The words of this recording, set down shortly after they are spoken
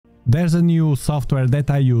There's a new software that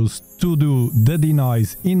I use to do the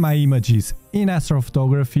denoise in my images in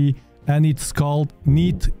astrophotography, and it's called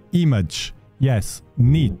Neat Image. Yes,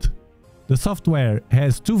 Neat. The software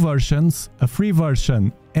has two versions, a free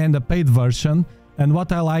version and a paid version, and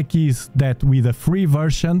what I like is that with a free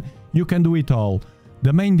version you can do it all.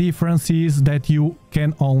 The main difference is that you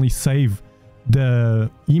can only save the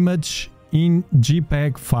image in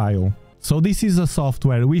JPEG file. So this is a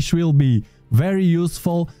software which will be very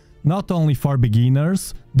useful not only for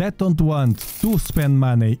beginners that don't want to spend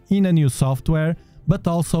money in a new software, but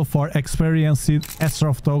also for experienced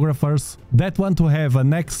astrophotographers that want to have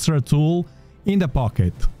an extra tool in the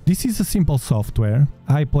pocket. This is a simple software.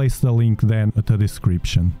 I placed the link then at the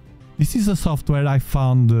description. This is a software I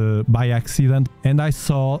found by accident, and I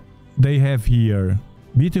saw they have here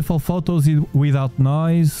beautiful photos without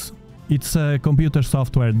noise. It's a computer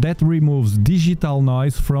software that removes digital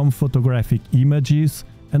noise from photographic images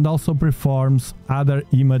and also performs other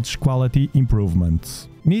image quality improvements.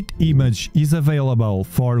 Neat Image is available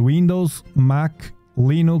for Windows, Mac,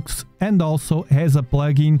 Linux, and also has a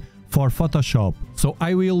plugin for Photoshop. So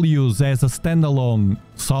I will use as a standalone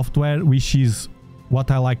software, which is what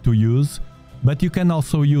I like to use, but you can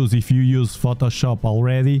also use, if you use Photoshop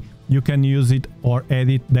already, you can use it or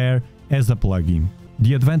edit there as a plugin.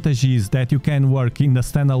 The advantage is that you can work in the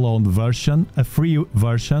standalone version, a free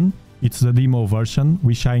version. It's the demo version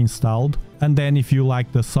which I installed, and then if you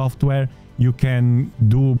like the software you can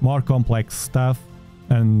do more complex stuff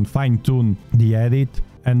and fine-tune the edit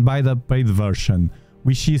and buy the paid version,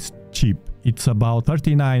 which is cheap. It's about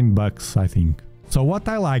 39 bucks, I think. So what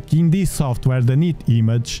I like in this software, the Neat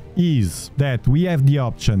Image, is that we have the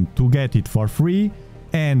option to get it for free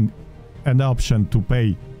and an option to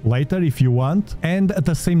pay later if you want, and at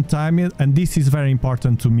the same time, and this is very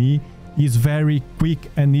important to me, is very quick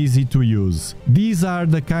and easy to use. These are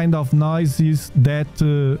the kind of noises that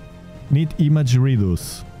Neat Image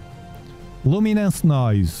reduce: luminance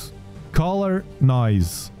noise, color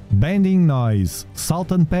noise, bending noise,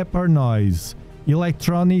 salt and pepper noise,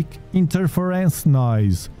 electronic interference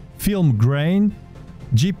noise, film grain,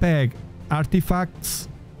 JPEG artifacts,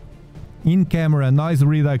 in-camera noise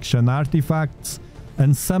reduction artifacts,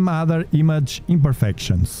 and some other image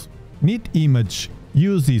imperfections. Neat Image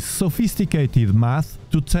uses sophisticated math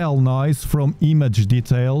to tell noise from image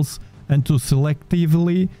details and to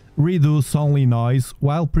selectively reduce only noise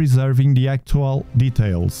while preserving the actual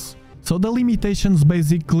details. So the limitations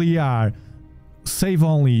basically are save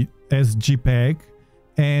only as JPEG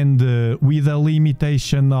and with a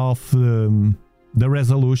limitation of the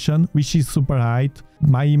resolution, which is super high.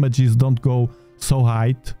 My images don't go so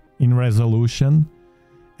high in resolution.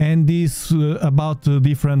 And this about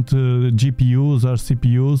different GPUs or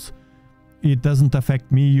CPUs, it doesn't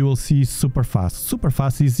affect me. You will see super fast. Super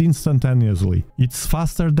fast is instantaneously. It's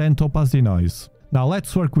faster than Topaz Denoise. Now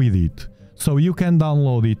let's work with it. So you can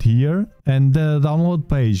download it here, and the download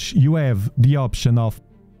page you have the option of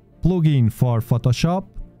plugin for Photoshop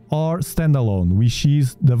or standalone, which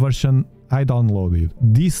is the version I downloaded.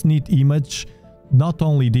 This Neat Image not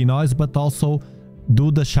only denoise but also do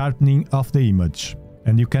the sharpening of the image,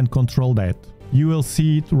 and you can control that. You will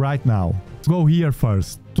see it right now. Go here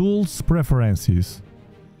first, Tools, Preferences,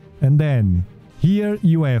 and then here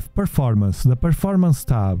you have Performance, the Performance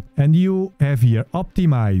tab, and you have here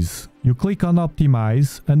Optimize. You click on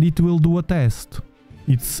Optimize and it will do a test.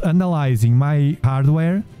 It's analyzing my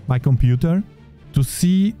hardware, my computer, to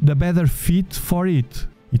see the better fit for it.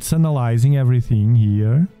 It's analyzing everything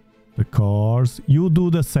here, the cores. You do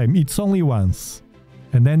the same, it's only once,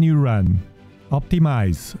 and then you run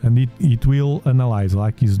Optimize and it will analyze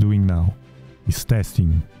like it's doing now. It's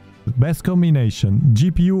testing. The best combination,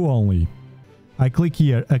 GPU only. I click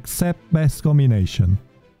here, accept best combination,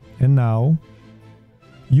 and now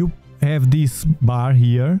you have this bar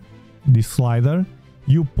here, this slider.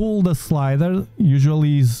 You pull the slider,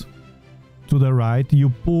 usually is to the right. You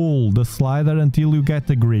pull the slider until you get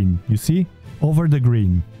the green, you see, over the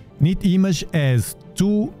green. Neat Image has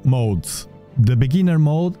two modes, the beginner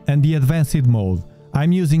mode and the advanced mode.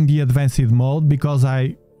 I'm using the advanced mode because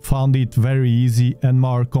I found it very easy and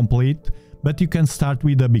more complete, but you can start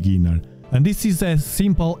with the beginner. And this is as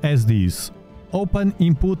simple as this. Open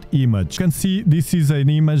input image. You can see this is an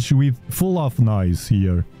image with full of noise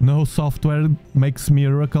here. No software makes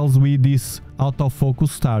miracles with these autofocus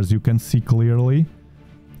stars. You can see clearly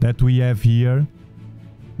that we have here.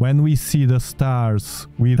 When we see the stars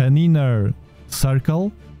with an inner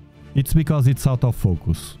circle, it's because it's out of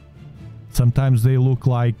focus. Sometimes they look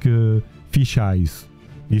like fish eyes.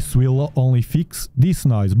 This will only fix this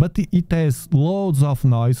noise, but it has loads of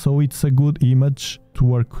noise, so it's a good image to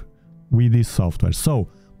work with this software. So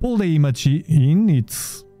pull the image in,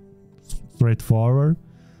 it's straightforward.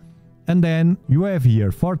 And then you have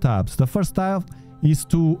here 4 tabs. The first tab is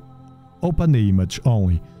to open the image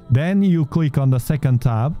only. Then you click on the second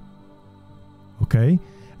tab, okay,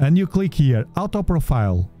 and you click here auto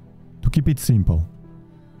profile to keep it simple,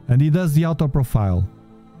 and it does the auto profile.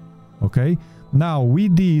 Okay, now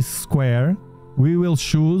with this square we will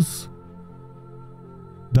choose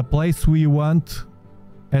the place we want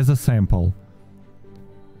as a sample.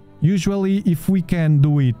 Usually if we can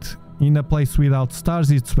do it in a place without stars,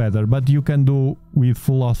 it's better, but you can do with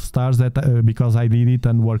full of stars, that because I did it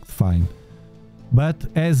and worked fine. But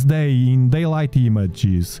as they, in daylight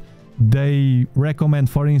images, they recommend,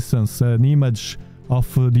 for instance, an image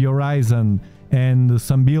of the horizon and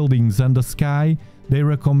some buildings and the sky, they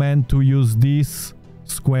recommend to use this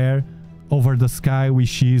square over the sky,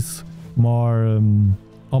 which is more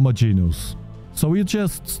homogeneous. So you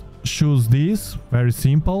just choose this, very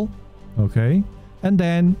simple, okay, and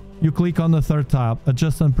then you click on the third tab,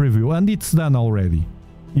 adjust and preview, and it's done already.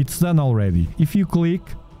 It's done already. If you click,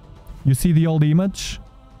 you see the old image.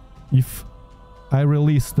 If I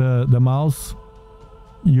release the mouse,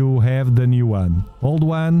 you have the new one. Old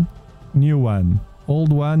one, new one.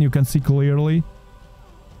 Old one, you can see clearly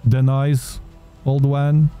the noise. Old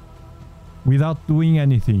one, without doing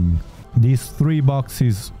anything. These 3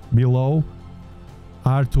 boxes below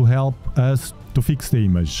are to help us to fix the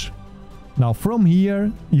image. Now from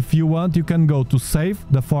here, if you want, you can go to save,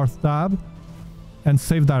 the 4th tab, and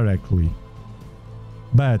save directly.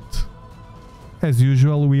 But as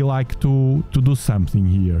usual, we like to do something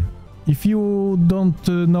here. If you don't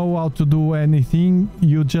know how to do anything,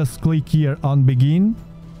 you just click here on begin,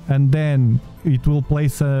 and then it will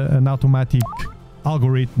place an automatic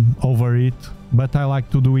algorithm over it, but I like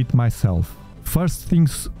to do it myself. First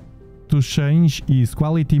things to change is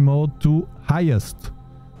quality mode to highest.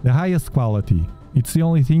 The highest quality. It's the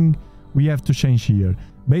only thing we have to change here.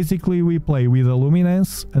 Basically, we play with the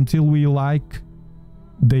luminance until we like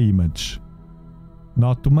the image.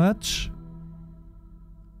 Not too much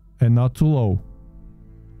and not too low.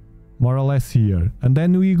 More or less here. And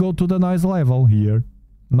then we go to the noise level here.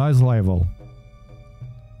 Noise level.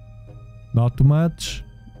 Not too much.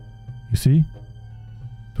 You see?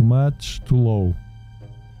 Too much, too low.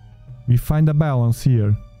 We find a balance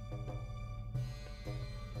here.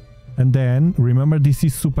 And then, remember, this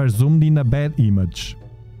is super zoomed in a bad image.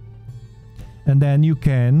 And then you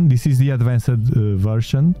can, this is the advanced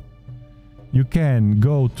version, you can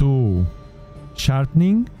go to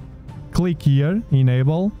sharpening, click here,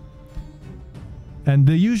 enable, and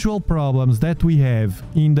the usual problems that we have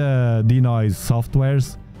in the DENOISE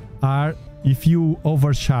softwares are if you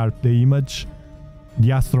oversharp the image,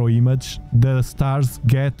 the astro image, the stars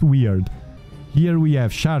get weird. Here we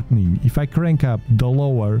have sharpening. If I crank up the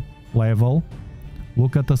lower level,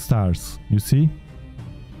 look at the stars, you see?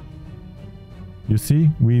 You see?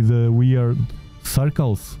 With weird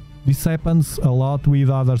circles. This happens a lot with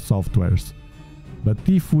other softwares. But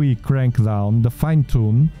if we crank down the fine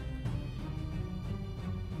tune,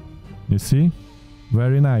 you see?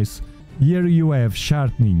 Very nice. Here you have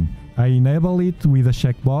sharpening. I enable it with a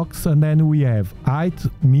checkbox, and then we have height,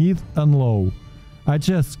 mid and low. I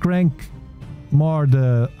just crank more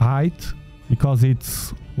the height because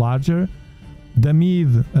it's larger, the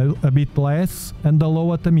mid a bit less, and the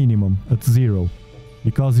low at the minimum, at 0,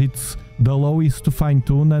 because it's the low is to fine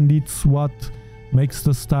tune and it's what makes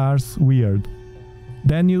the stars weird.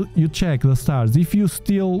 Then you check the stars. If you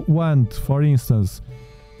still want, for instance,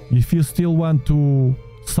 if you still want to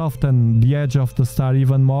soften the edge of the star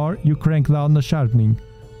even more, you crank down the sharpening,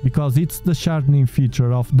 because it's the sharpening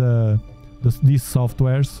feature of these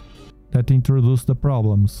softwares that introduce the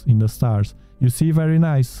problems in the stars. You see, very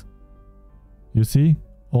nice. You see?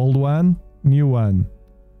 Old one, new one.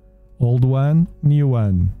 Old one, new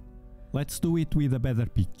one. Let's do it with a better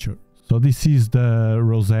picture. So this is the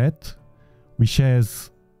rosette, which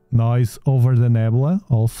has noise over the nebula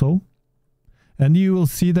also. And you will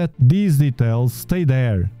see that these details stay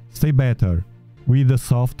there, stay better. With the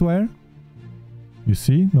software, you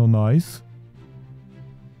see, no noise.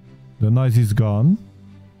 The noise is gone.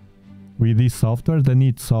 With this software, the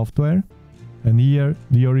neat software. And here,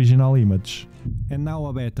 the original image. And now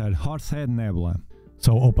a better Horsehead Nebula.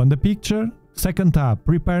 So open the picture. Second tab,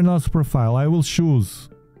 prepare noise profile. I will choose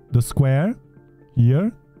the square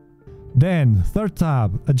here. Then third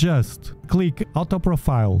tab, adjust. Click auto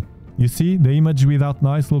profile. You see the image without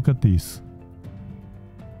noise. Look at this.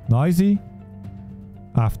 Noisy.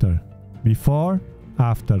 After. Before.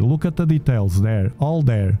 After. Look at the details there. All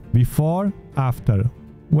there. Before. After.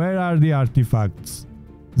 Where are the artifacts?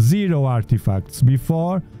 0 artifacts.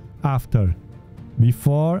 Before, after.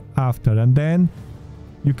 Before, after. And then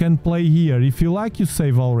you can play here. If you like, you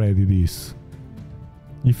save already this.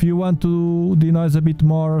 If you want to denoise a bit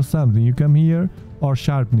more or something, you come here. Or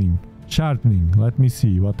sharpening. Sharpening. Let me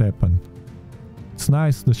see what happened. It's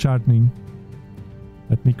nice, the sharpening.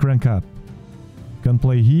 Let me crank up. You can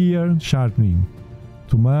play here. Sharpening.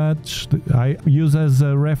 Too much. I use as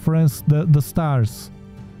a reference the stars.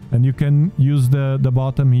 And you can use the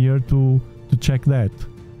bottom here to check that.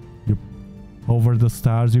 Over the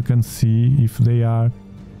stars you can see if they are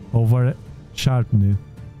over sharpened.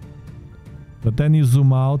 But then you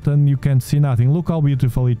zoom out and you can see nothing. Look how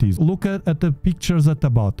beautiful it is. Look at the pictures at the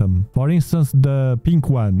bottom. For instance, the pink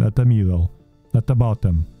one at the middle. At the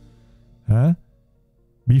bottom. Huh?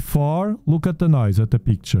 Before, look at the noise at the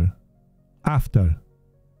picture. After.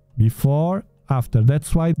 Before, after.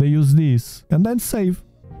 That's why they use this. And then save.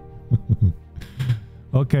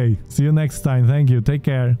 Okay, see you next time. Thank you. Take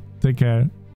care. Take care.